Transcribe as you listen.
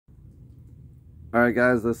Alright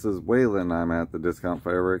guys, this is Waylon. I'm at the Discount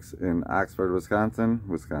Fireworks in Oxford, Wisconsin.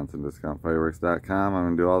 WisconsinDiscountFireworks.com. I'm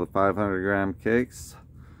going to do all the 500 gram cakes.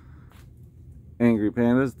 Angry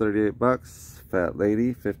Pandas, 38 bucks. Fat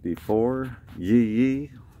Lady, 54. Yee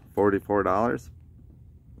Yee, $44.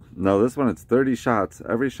 No, this one it's 30 shots.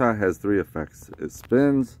 Every shot has 3 effects. It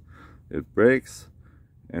spins, it breaks,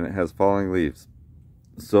 and it has falling leaves.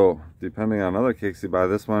 So, depending on other cakes you buy,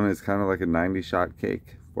 this one is kind of like a 90 shot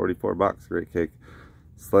cake. 44 bucks, great cake.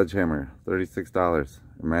 Sledgehammer, $36.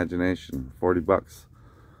 Imagination, 40 bucks.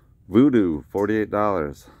 Voodoo,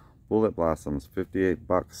 $48. Bullet Blossoms, 58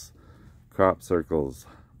 bucks. Crop Circles,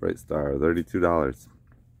 Bright Star, $32.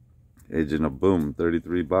 Agent of Boom,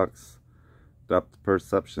 33 bucks. Depth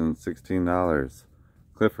Perception, $16.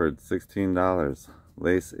 Clifford, $16.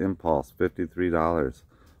 Lace Impulse, $53.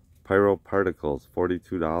 Pyro Particles,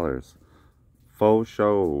 $42. Faux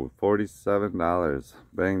Show, $47.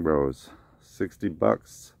 Bang Bros, 60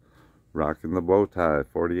 bucks. Rockin' the Bow Tie,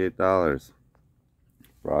 $48.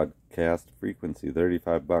 Broadcast Frequency,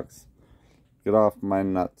 35 bucks. Get Off My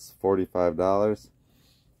Nuts, $45.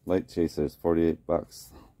 Light Chasers, 48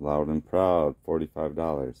 bucks. Loud and Proud,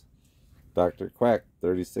 $45. Dr. Quack,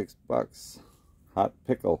 36 bucks. Hot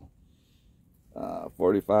Pickle,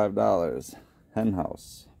 $45. Hen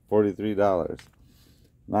House, $43.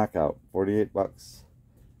 Knockout, 48 bucks.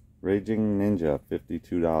 Raging Ninja,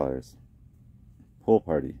 $52. Pool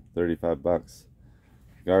Party, 35 bucks.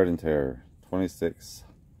 Garden Terror, 26.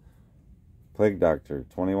 Plague Doctor,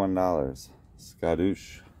 $21.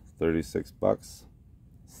 Skadoosh, 36 bucks.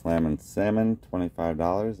 Slammin' Salmon,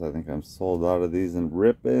 $25. I think I'm sold out of these and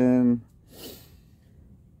ripping.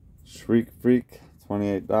 Shriek Freak,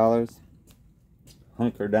 $28.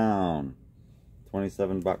 Hunker Down,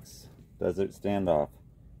 27 bucks. Desert Standoff,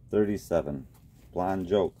 37. Blonde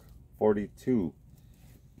Joke, 42.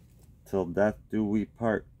 Till Death Do We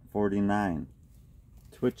Part, 49.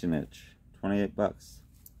 Twitchin' Itch, 28 bucks.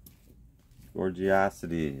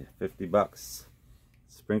 Gorgiosity, 50 bucks.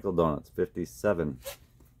 Sprinkle Donuts, 57.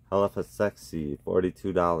 Helifa Sexy,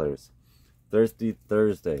 $42. Thirsty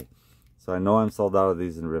Thursday. So I know I'm sold out of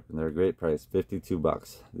these and ripping. They're a great price, 52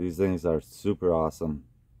 bucks. These things are super awesome.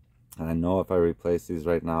 And I know if I replace these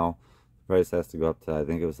right now, the price has to go up to, I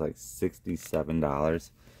think it was like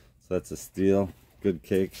 $67. So that's a steal. Good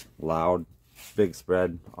cake, loud, big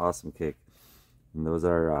spread, awesome cake. And those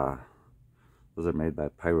are made by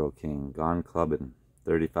Pyro King. Gone Clubbin',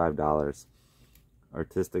 $35.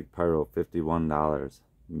 Artistic Pyro, $51.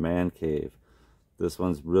 Man Cave. This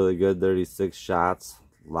one's really good, 36 shots.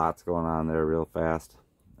 Lots going on there real fast.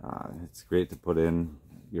 It's great to put in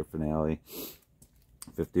your finale.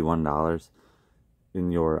 $51.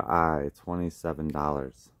 In Your Eye,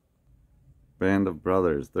 $27. Band of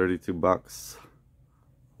Brothers, 32 bucks.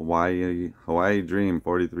 Hawaii Dream,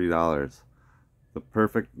 $43. The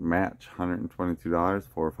Perfect Match, $122.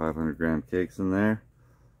 4 500 gram cakes in there.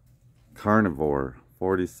 Carnivore,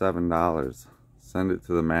 $47. Send It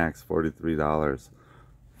to the Max, $43.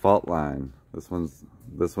 Fault Line, this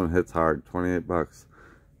one hits hard, 28 bucks.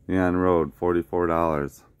 Neon Road,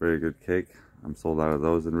 $44. Very good cake. I'm sold out of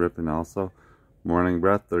those and ripping also. Morning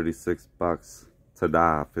Breath, 36 bucks.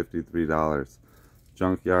 Tada, $53.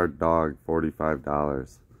 Junkyard Dog,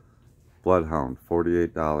 $45. Bloodhound,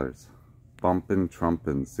 $48. Bumpin'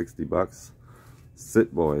 Trumpin', 60 bucks.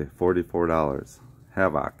 Sit Boy, $44.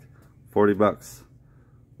 Havoc, 40 bucks.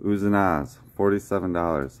 Oohs and Ahs,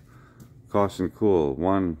 $47. Caution Cool,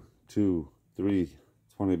 1, 2, 3,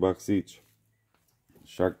 20 bucks each.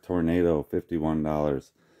 Shark Tornado,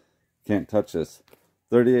 $51. Can't Touch This,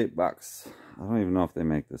 38 bucks. I don't even know if they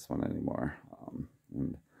make this one anymore.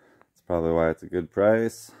 And that's probably why it's a good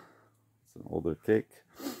price. It's an older cake.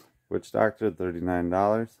 Witch Doctor,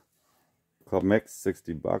 $39. Club Mix,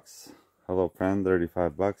 60 bucks. Hello Friend,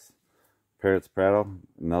 35 bucks. Parrots Prattle,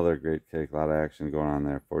 another great cake. A lot of action going on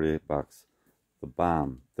there, 48 bucks. The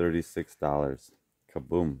Bomb, $36.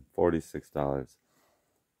 Kaboom, $46.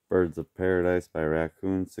 Birds of Paradise by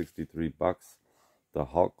Raccoon, 63 bucks. The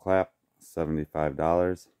Hulk Clap,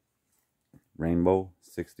 $75. Rainbow,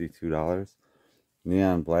 $62.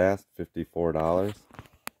 Neon Blast, $54.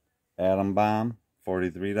 Atom Bomb,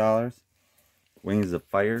 $43. Wings of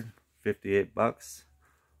Fire, 58 bucks.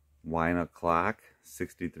 Wine O'Clock,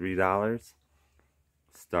 $63.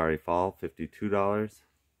 Starry Fall, $52.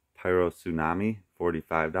 Pyro Tsunami,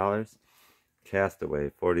 $45.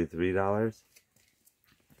 Castaway, $43.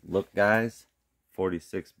 Look Guys,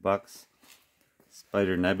 46 bucks.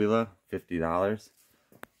 Spider Nebula, $50.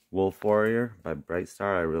 Wolf Warrior by Bright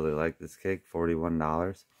Star, I really like this cake,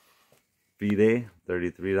 $41. Fide,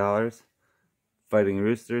 $33. Fighting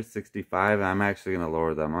Rooster, 65. I'm actually going to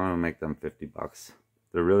lower them. I'm going to make them 50 bucks.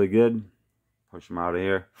 They're really good. Push them out of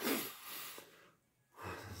here.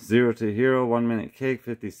 Zero to Hero, 1 minute cake,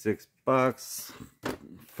 56 bucks.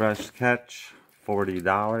 Fresh Catch,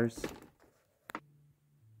 $40.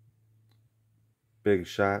 Big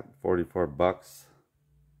Shot, 44 bucks.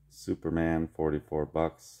 Superman, 44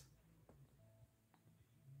 bucks.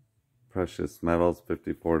 Precious Metals,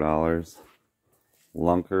 $54.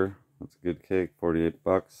 Lunker, that's a good cake, 48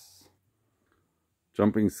 bucks.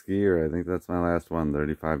 Jumping Skier, I think that's my last one,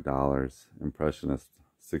 $35. Impressionist,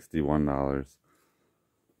 $61.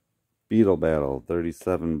 Beetle Battle,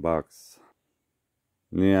 37 bucks.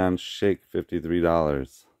 Neon Shake,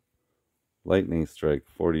 $53. Lightning Strike,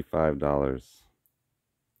 $45.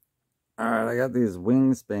 Alright, I got these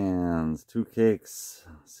Wingspans, 2 cakes,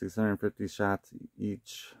 650 shots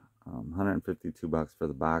each, 152 bucks for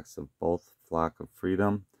the box of both Flock of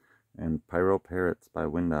Freedom and Pyro Parrots by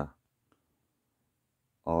Winda.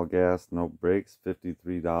 All gas, no brakes,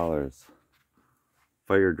 $53.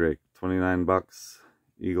 Fire Drake, 29 bucks.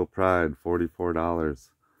 Eagle Pride, $44.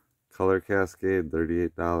 Color Cascade,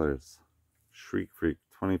 $38. Shriek Freak,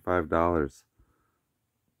 $25.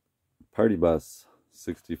 Party Bus,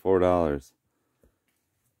 $64.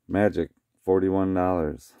 Magic,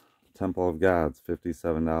 $41. Temple of Gods,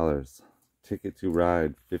 $57. Ticket to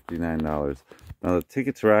Ride, $59. Now the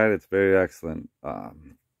Ticket to Ride, it's very excellent.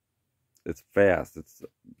 It's fast.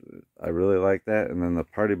 I really like that. And then the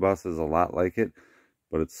Party Bus is a lot like it,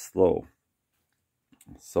 but it's slow.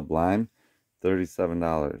 Sublime,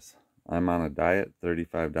 $37. I'm on a diet,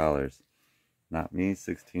 $35. Not me,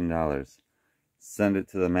 $16. Send It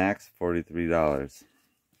to the Max, $43.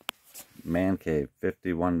 Man Cave,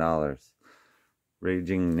 $51.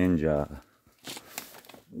 Raging Ninja,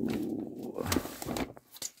 ooh,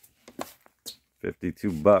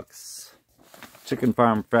 52 bucks. Chicken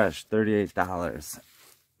Farm Fresh, $38.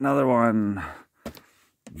 Another one,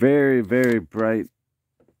 very, very bright,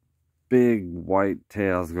 big white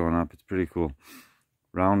tails going up. It's pretty cool.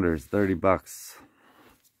 Rounders, 30 bucks.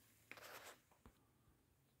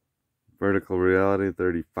 Vertical Reality,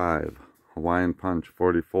 35. Hawaiian Punch,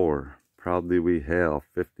 44. Proudly We Hail,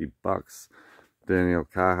 50 bucks. Daniel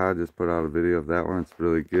Kaha just put out a video of that one. It's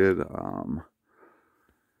really good.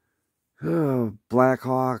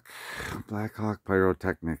 Blackhawk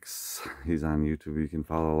Pyrotechnics. He's on YouTube. You can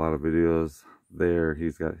follow a lot of videos there. He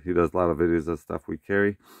does a lot of videos of stuff we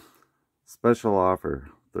carry. Special offer,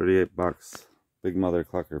 38 bucks. Big Mother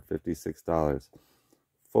Clucker, $56.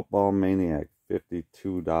 Football Maniac,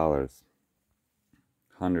 $52.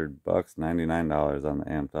 100 bucks, $99 on the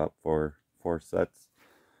Amped Up for 4 sets.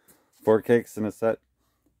 4 cakes in a set.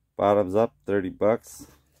 Bottoms Up, 30 bucks.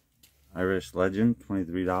 Irish Legend,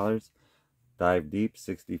 $23. Dive Deep,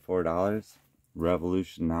 $64.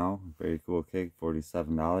 Revolution Now, very cool cake,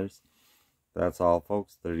 $47. That's all,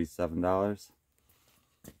 folks, $37.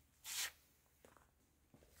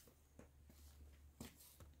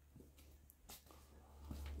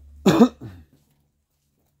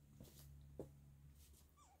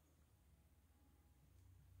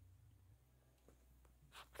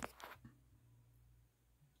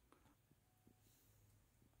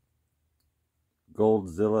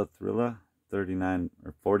 Goldzilla Thrilla,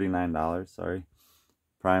 $49, sorry.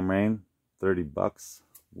 Prime Rain, 30 bucks.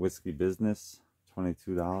 Whiskey Business,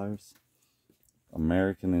 $22.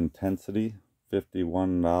 American Intensity,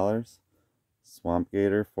 $51. Swamp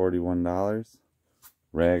Gator, $41.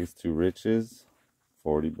 Rags to Riches,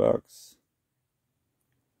 40 bucks.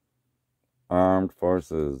 Armed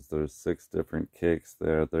Forces, there's 6 different cakes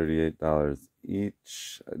there, $38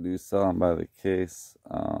 each. I do sell them by the case.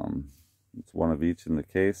 It's one of each in the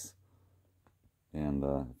case. And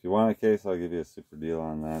if you want a case, I'll give you a super deal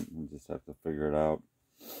on that. You just have to figure it out.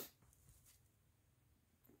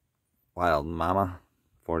 Wild Mama,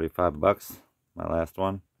 45 bucks. My last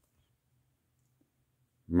one.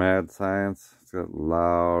 Mad Science. It's got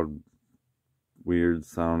loud, weird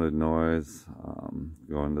sounded noise.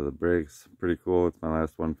 Going to the brakes. Pretty cool. It's my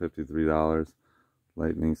last one, $53.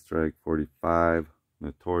 Lightning Strike, $45.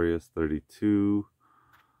 Notorious, $32.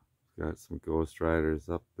 Got some Ghost Riders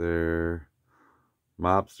up there.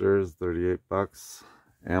 Mobsters, 38 bucks.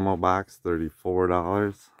 Ammo Box,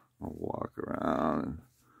 $34. I'll walk around.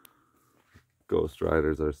 Ghost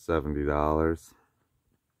Riders are $70.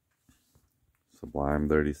 Sublime,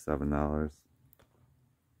 $37.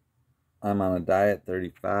 I'm on a diet,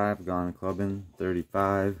 $35. Gone Clubbing,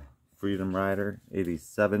 $35. Freedom Rider,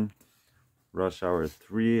 $87. Rush Hour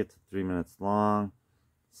 3, it's 3 minutes long,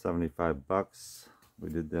 75 bucks. We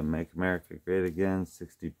did the Make America Great Again,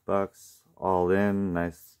 60 bucks. All in,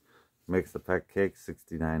 nice Mix Effect Cake,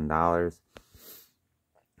 $69.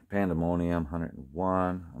 Pandemonium,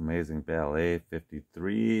 $101. Amazing Ballet,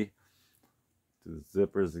 $53. Do the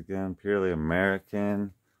zippers again. Purely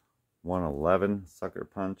American, $111. Sucker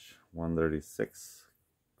Punch, $136.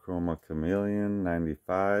 Chroma Chameleon,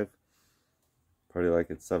 $95. Party Like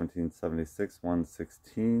It's, $17.76.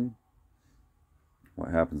 $116. What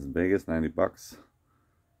Happens in Vegas, $90.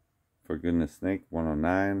 For Goodness Snake,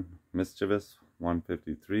 $109. Mischievous,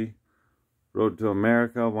 $153. Road to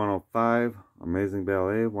America, $105. Amazing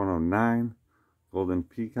Ballet, $109. Golden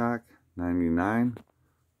Peacock, $99.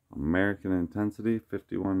 American Intensity,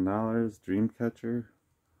 $51. Dreamcatcher,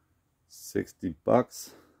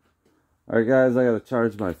 $60. Alright guys, I gotta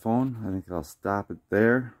charge my phone. I think I'll stop it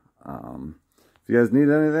there. If you guys need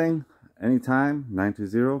anything, anytime,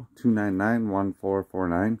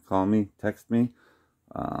 920-299-1449. Call me, text me.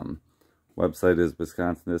 Website is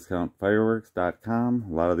WisconsinDiscountFireworks.com.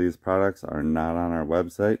 A lot of these products are not on our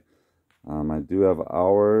website. I do have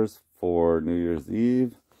hours for New Year's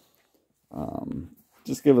Eve.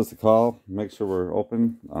 Just give us a call. Make sure we're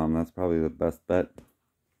open. That's probably the best bet.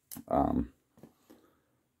 Yeah,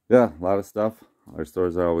 a lot of stuff. Our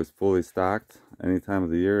stores are always fully stocked. Any time of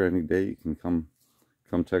the year, any day, you can come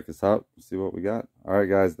check us out, see what we got. All right,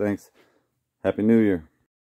 guys, thanks. Happy New Year.